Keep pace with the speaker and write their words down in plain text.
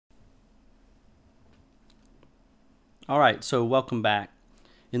Alright, so welcome back.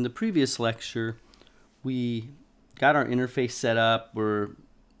 In the previous lecture, we got our interface set up. We're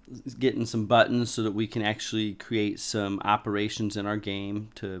getting some buttons so that we can actually create some operations in our game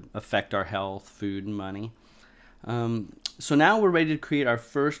to affect our health, food, and money. So now we're ready to create our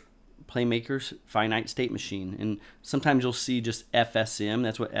first playMaker's finite state machine. And sometimes you'll see just FSM.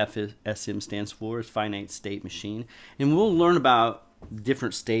 That's what FSM stands for, is finite state machine. And we'll learn about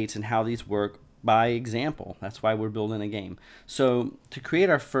different states and how these work by example. That's why we're building a game. So to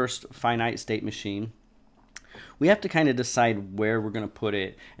create our first finite state machine, we have to kind of decide where we're going to put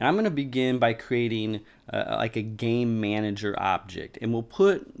it. And I'm going to begin by creating like a game manager object. And we'll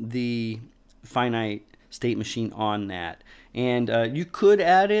put the finite state machine on that. And you could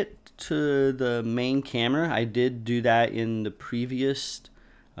add it to the main camera. I did do that in the previous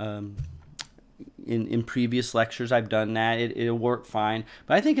in previous lectures. I've done that. It'll work fine,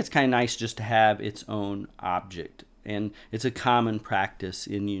 but I think it's kind of nice just to have its own object, and it's a common practice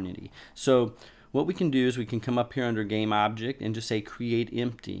in Unity. So what we can do is we can come up here under game object and just say create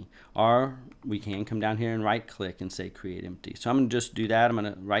empty, or we can come down here and right click and say create empty. So I'm going to just do that. I'm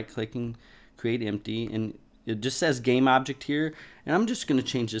going to right click and create empty, and it just says game object here, and I'm just going to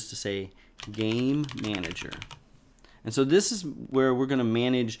change this to say game manager. And so this is where we're going to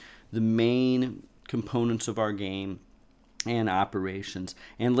manage the main components of our game and operations.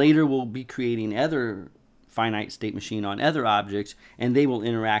 And later we'll be creating other finite state machine on other objects, and they will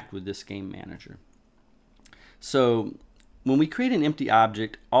interact with this game manager. So when we create an empty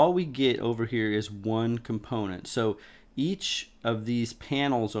object, all we get over here is one component. So each of these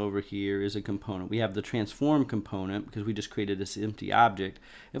panels over here is a component. We have the transform component because we just created this empty object.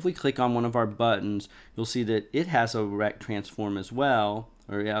 If we click on one of our buttons, you'll see that it has a rect transform as well,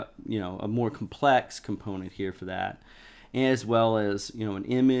 or a more complex component here for that, as well as an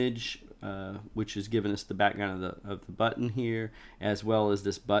image, which is giving us the background of the button here, as well as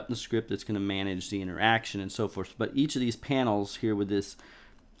this button script that's going to manage the interaction and so forth. But each of these panels here with this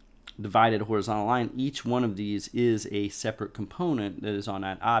divided horizontal line, each one of these is a separate component that is on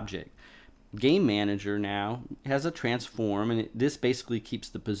that object. Game manager now has a transform, and this basically keeps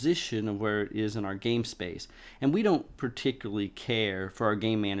the position of where it is in our game space. And we don't particularly care for our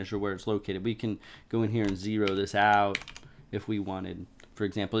game manager where it's located. We can go in here and zero this out if we wanted, for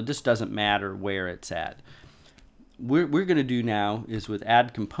example. It just doesn't matter where it's at. What we're going to do now is with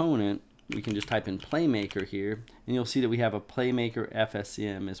add component, we can just type in playMaker here, and you'll see that we have a playMaker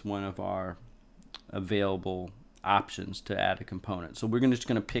FSM as one of our available options to add a component. So we're just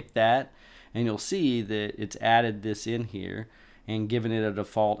going to pick that, and you'll see that it's added this in here and given it a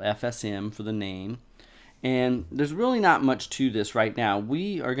default FSM for the name. And there's really not much to this right now.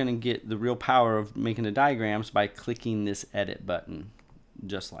 We are going to get the real power of making the diagrams by clicking this edit button,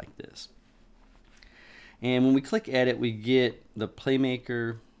 just like this. And when we click edit, we get the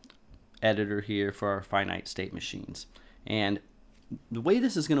playMaker editor here for our finite state machines. And the way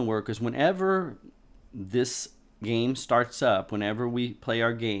this is going to work is whenever this game starts up, whenever we play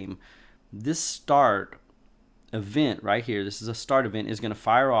our game, this start event right here, this is a start event, is going to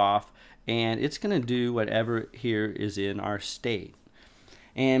fire off, and it's going to do whatever here is in our state.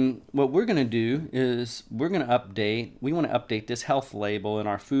 And what we're going to do is we want to update this health label and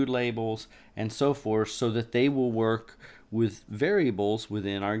our food labels and so forth so that they will work with variables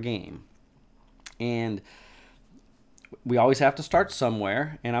within our game. And we always have to start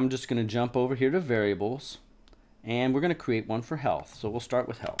somewhere, and I'm just going to jump over here to variables, and we're going to create one for health. So we'll start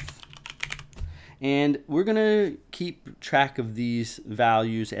with health. And we're going to keep track of these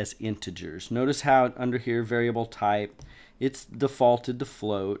values as integers. Notice how under here, variable type, it's defaulted to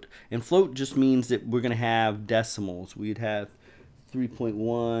float. And float just means that we're going to have decimals. We'd have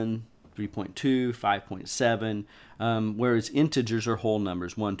 3.1, 3.2, 5.7, whereas integers are whole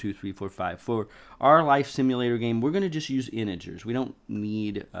numbers, 1, 2, 3, 4, 5. For our life simulator game, we're going to just use integers. We don't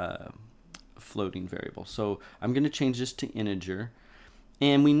need floating variable. So I'm going to change this to integer.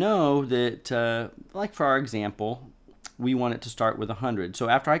 And we know that, like for our example, we want it to start with 100. So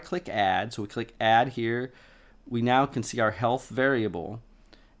after I click add, so we click add here, we now can see our health variable,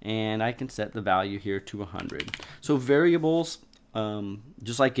 and I can set the value here to 100. So variables,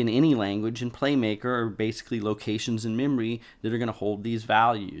 just like in any language, in playMaker, are basically locations in memory that are going to hold these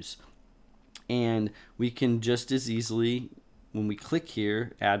values. And we can just as easily, when we click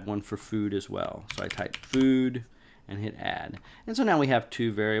here, add one for food as well. So I type food and hit add. And so now we have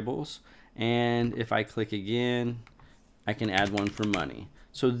two variables, and if I click again, I can add one for money.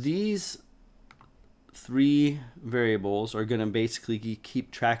 So these three variables are going to basically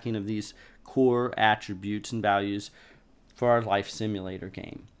keep tracking of these core attributes and values for our life simulator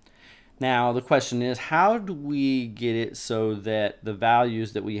game. Now the question is, how do we get it so that the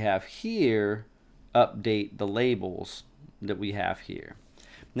values that we have here update the labels that we have here?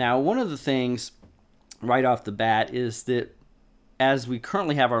 Now, one of the things right off the bat is that as we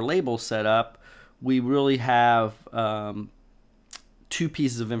currently have our labels set up, we really have two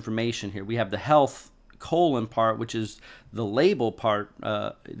pieces of information here. We have the health colon part, which is the label part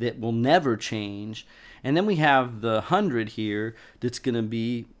that will never change. And then we have the 100 here that's going to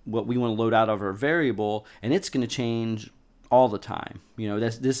be what we want to load out of our variable, and it's going to change all the time. You know,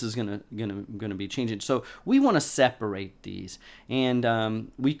 this is going to be changing. So we want to separate these,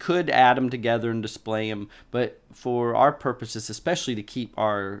 and we could add them together and display them, but for our purposes, especially to keep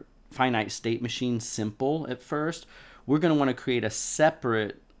our finite state machine simple at first, we're going to want to create a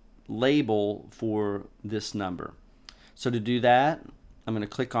separate label for this number. So to do that, I'm going to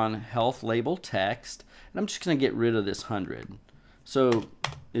click on health label text, and I'm just going to get rid of this 100. So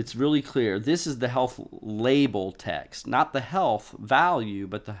it's really clear. This is the health label text, not the health value,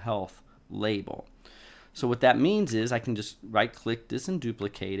 but the health label. So what that means is I can just right click this and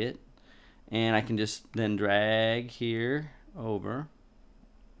duplicate it, and I can just then drag here over.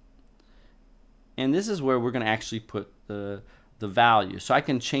 And this is where we're going to actually put the value. So I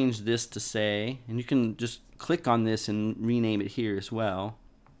can change this to say, and you can just click on this and rename it here as well,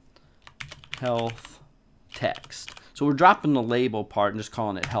 health text. So we're dropping the label part and just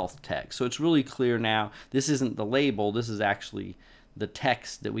calling it health text. So it's really clear now, this isn't the label, this is actually the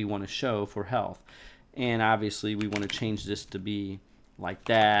text that we want to show for health. And obviously we want to change this to be like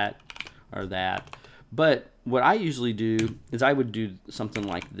that or that. But what I usually do is I would do something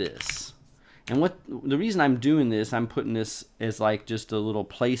like this. And the reason I'm doing this, I'm putting this as like just a little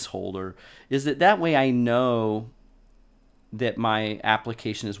placeholder, is that way I know that my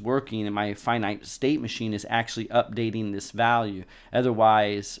application is working and my finite state machine is actually updating this value.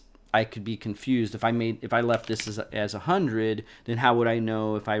 Otherwise, I could be confused. If I left this as 100, then how would I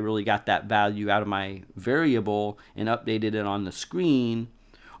know if I really got that value out of my variable and updated it on the screen,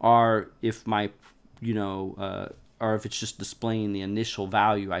 or if my or if it's just displaying the initial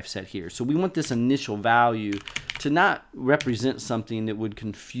value I've set here. So we want this initial value to not represent something that would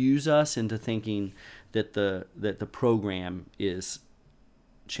confuse us into thinking that the program has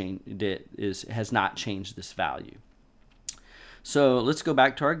not changed this value. So let's go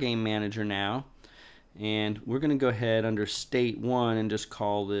back to our game manager now, and we're going to go ahead under state 1 and just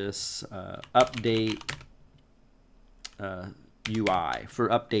call this update UI for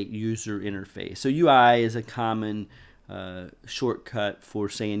update user interface. So UI is a common shortcut for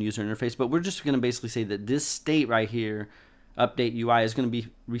saying user interface, but we're just going to basically say that this state right here, update UI, is going to be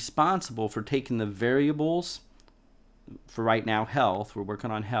responsible for taking the variables for right now health, we're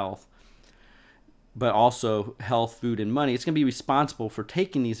working on health, but also health, food, and money. It's going to be responsible for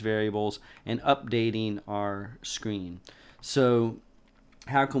taking these variables and updating our screen. So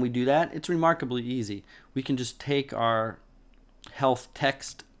how can we do that? It's remarkably easy. We can just take our health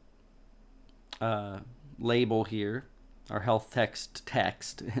text label here, our health text,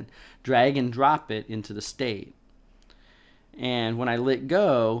 and drag and drop it into the state. And when I let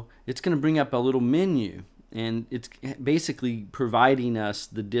go, it's going to bring up a little menu, and it's basically providing us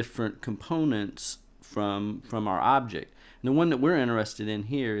the different components from our object. And the one that we're interested in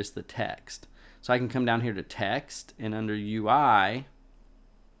here is the text. So I can come down here to text, and under UI,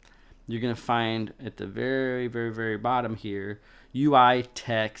 you're going to find at the very, very, very bottom here, UI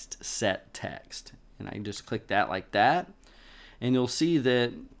text set text. And I just click that like that, and you'll see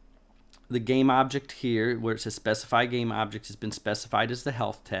that the game object here, where it says specify game object, has been specified as the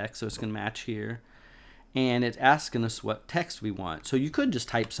health text, so it's going to match here. And it's asking us what text we want. So you could just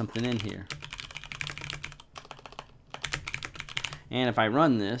type something in here. And if I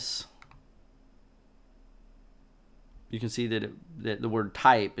run this, you can see that the word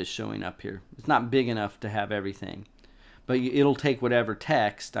type is showing up here. It's not big enough to have everything, but it'll take whatever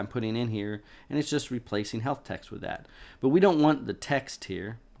text I'm putting in here, and it's just replacing health text with that. But we don't want the text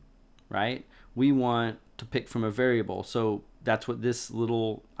here, right? We want to pick from a variable. So that's what this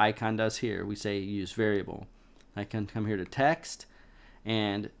little icon does here. We say use variable. I can come here to text,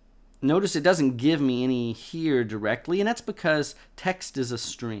 and notice it doesn't give me any here directly, and that's because text is a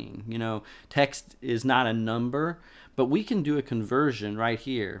string. You know, text is not a number, but we can do a conversion right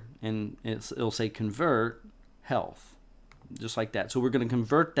here, and it'll say convert health, just like that. So we're going to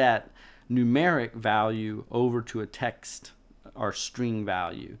convert that numeric value over to a text or string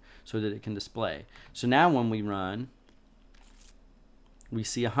value so that it can display. So now when we run, we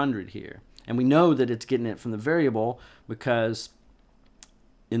see 100 here, and we know that it's getting it from the variable because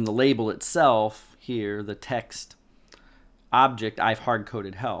in the label itself here, the text object, I've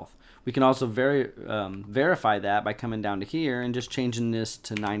hard-coded health. We can also verify that by coming down to here and just changing this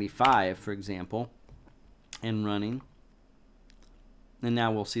to 95, for example, and running. And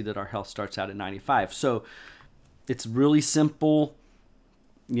now we'll see that our health starts out at 95. So it's really simple,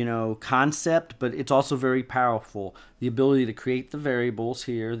 concept, but it's also very powerful. The ability to create the variables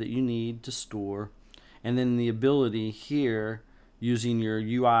here that you need to store, and then the ability here using your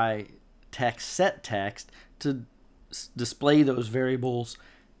UI text set text to display those variables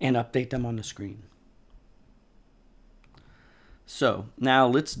and update them on the screen. So now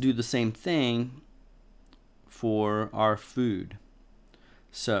let's do the same thing for our food.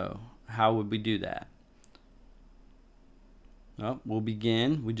 So how would we do that? Well, we'll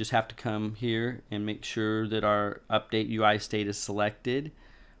begin. We just have to come here and make sure that our update UI state is selected.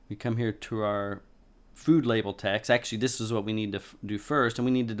 We come here to our food label text. Actually, this is what we need to do first, and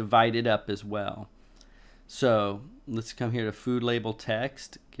we need to divide it up as well. So let's come here to food label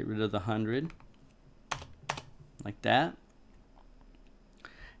text, get rid of the 100, like that.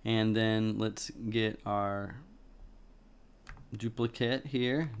 And then let's get our duplicate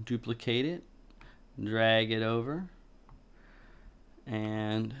here, duplicate it, drag it over,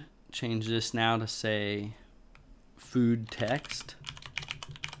 and change this now to say food text,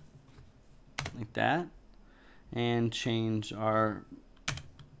 like that, and change our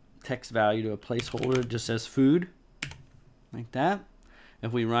text value to a placeholder just says food, like that.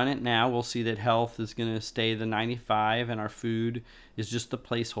 If we run it now, we'll see that health is going to stay the 95 and our food is just the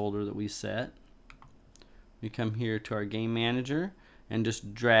placeholder that we set. We come here to our game manager and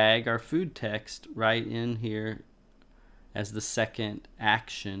just drag our food text right in here as the second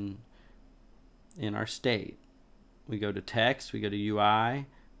action in our state. We go to text, we go to UI,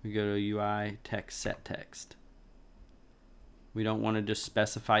 we go to UI text set text. We don't want to just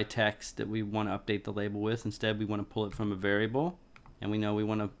specify text that we want to update the label with. Instead, we want to pull it from a variable, and we know we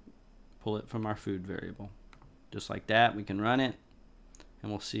want to pull it from our food variable. Just like that, we can run it, and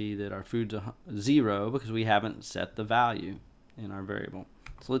we'll see that our food's 0 because we haven't set the value in our variable.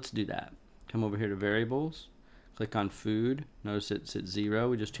 So let's do that. Come over here to variables, click on food. Notice it's at 0.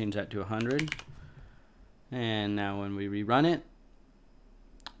 We just change that to 100. And now when we rerun it,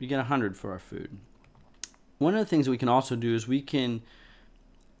 we get 100 for our food. One of the things we can also do is we can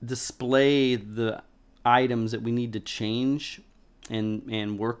display the items that we need to change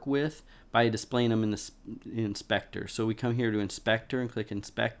and work with by displaying them in the inspector. So we come here to inspector and click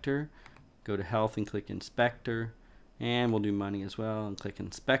inspector, go to health and click inspector, and we'll do money as well and click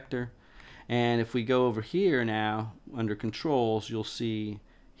inspector. And if we go over here now under controls, you'll see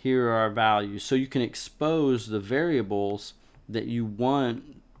here are our values. So you can expose the variables that you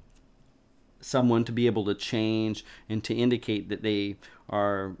want someone to be able to change and to indicate that they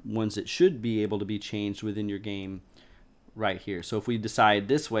are ones that should be able to be changed within your game right here. So if we decide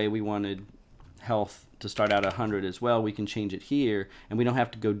this way we wanted health to start out at 100 as well, we can change it here, and we don't have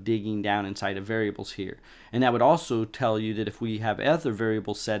to go digging down inside of variables here. And that would also tell you that if we have other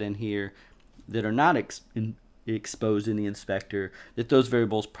variables set in here that are not exposed in the inspector, that those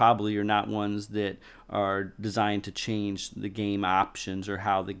variables probably are not ones that are designed to change the game options or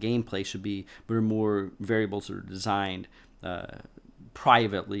how the gameplay should be, but are more variables that are designed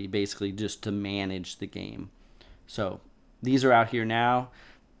privately, basically just to manage the game. So these are out here now.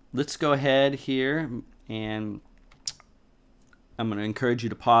 Let's go ahead here, and I'm going to encourage you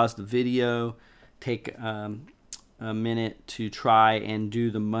to pause the video, take a minute to try and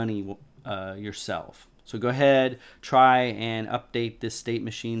do the money yourself. So go ahead, try and update this state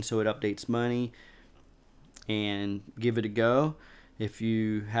machine so it updates money, and give it a go. If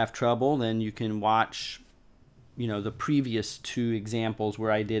you have trouble, then you can watch the previous 2 examples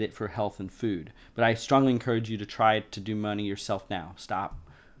where I did it for health and food. But I strongly encourage you to try to do money yourself now. Stop,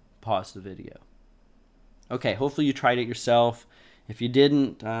 pause the video. Okay, hopefully you tried it yourself. If you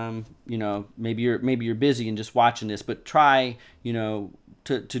didn't, maybe you're busy and just watching this, but try,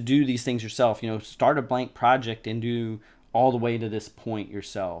 to do these things yourself. Start a blank project and do all the way to this point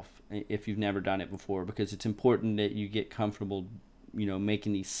yourself if you've never done it before, because it's important that you get comfortable,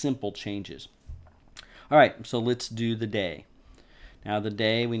 making these simple changes. All right, so let's do the day. Now the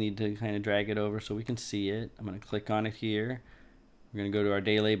day, we need to kind of drag it over so we can see it. I'm going to click on it here. We're going to go to our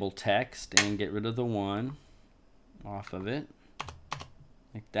day label text and get rid of the 1 off of it,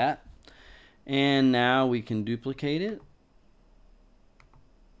 like that. And now we can duplicate it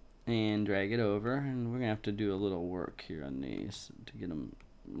and drag it over, and we're going to have to do a little work here on these to get them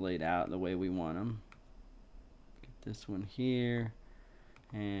laid out the way we want them. Get this one here,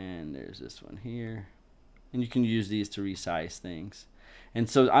 and there's this one here. And you can use these to resize things. And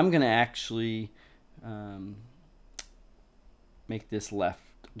so I'm going to actually make this left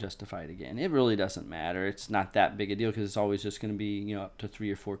justified again. It really doesn't matter. It's not that big a deal because it's always just going to be, you know, up to 3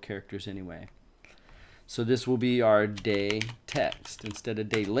 or 4 characters anyway. So this will be our day text. Instead of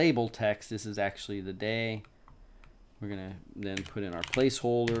day label text, this is actually the day. We're going to then put in our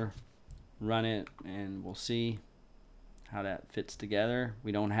placeholder, run it, and we'll see how that fits together.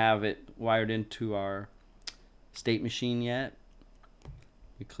 We don't have it wired into our state machine yet.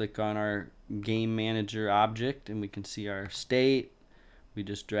 We click on our game manager object and we can see our state. We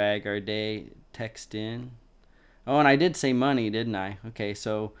just drag our day text in. Oh, and I did say money, didn't I? Okay,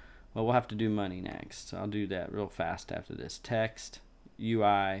 so well, we'll have to do money next. So I'll do that real fast after this. Text,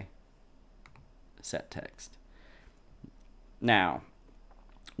 UI, set text. Now,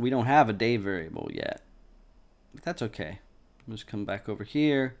 we don't have a day variable yet, but that's okay. We'll just come back over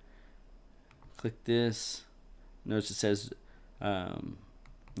here, click this. Notice it says,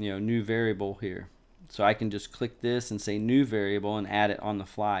 you know, new variable here. So I can just click this and say new variable and add it on the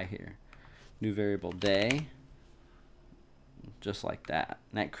fly here. New variable day. Just like that.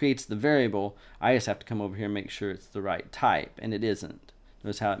 And that creates the variable. I just have to come over here and make sure it's the right type, and it isn't.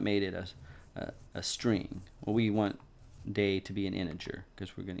 Notice how it made it a string. Well, we want day to be an integer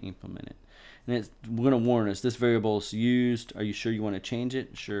because we're going to implement it. And it's going to warn us, this variable is used. Are you sure you want to change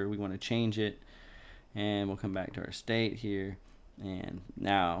it? Sure, we want to change it. And we'll come back to our state here. And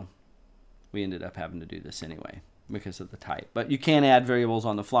now we ended up having to do this anyway because of the type. But you can add variables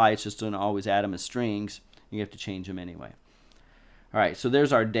on the fly. It's just going to always add them as strings. You have to change them anyway. All right, so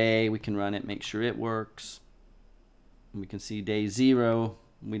there's our day. We can run it, make sure it works. We can see day 0.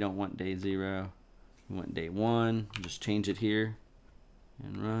 We don't want day 0. We want day 1. Just change it here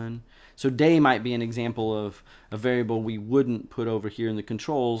and run. So day might be an example of a variable we wouldn't put over here in the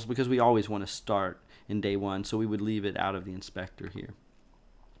controls because we always want to start in day 1. So we would leave it out of the inspector here.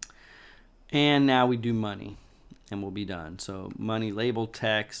 And now we do money and we'll be done. So money label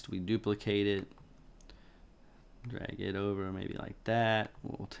text, we duplicate it. Drag it over maybe like that.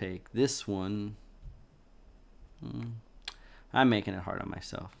 We'll take this one. I'm making it hard on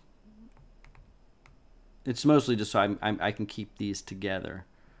myself. It's mostly just so I can keep these together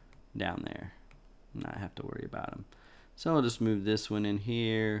down there and not have to worry about them. So I'll just move this one in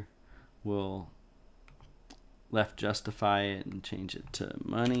here. We'll left justify it and change it to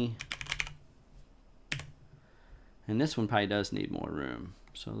money. And this one probably does need more room.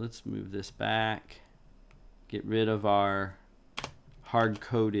 So let's move this back. Get rid of our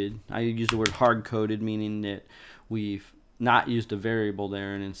hard-coded. I use the word hard-coded, meaning that we've not used a variable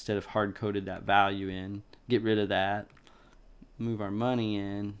there and instead of hard-coded that value in. Get rid of that. Move our money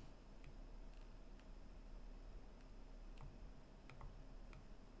in.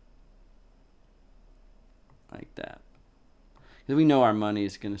 Like that. Because we know our money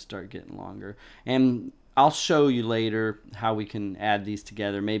is going to start getting longer. And I'll show you later how we can add these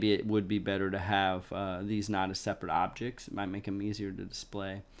together. Maybe it would be better to have these not as separate objects. It might make them easier to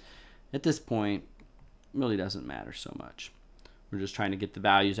display. At this point, it really doesn't matter so much. We're just trying to get the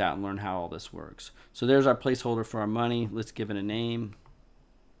values out and learn how all this works. So there's our placeholder for our money. Let's give it a name.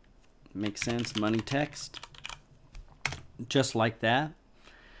 Makes sense. Money text. Just like that.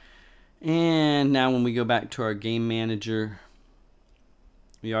 And now when we go back to our game manager,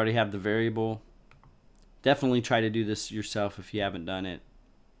 we already have the variable. Definitely try to do this yourself if you haven't done it.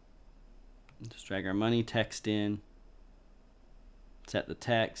 Just drag our money text in, set the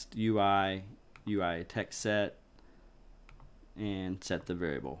text, UI text set, and set the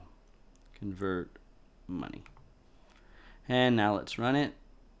variable. Convert money. And now let's run it.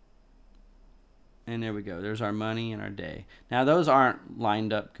 And there we go. There's our money and our day. Now those aren't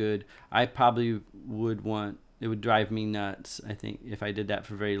lined up good. I probably would want, it would drive me nuts, I think, if I did that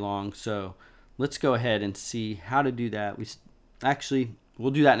for very long. So let's go ahead and see how to do that.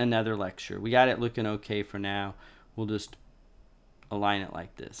 We'll do that in another lecture. We got it looking okay for now. We'll just align it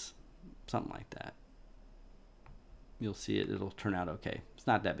like this, something like that. You'll see it'll turn out okay. It's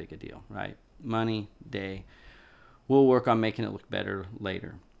not that big a deal, right? Money, day. We'll work on making it look better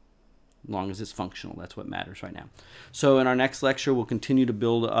later. As long as it's functional, that's what matters right now. So in our next lecture, we'll continue to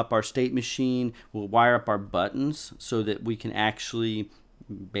build up our state machine. We'll wire up our buttons so that we can actually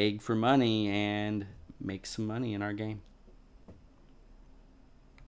beg for money and make some money in our game.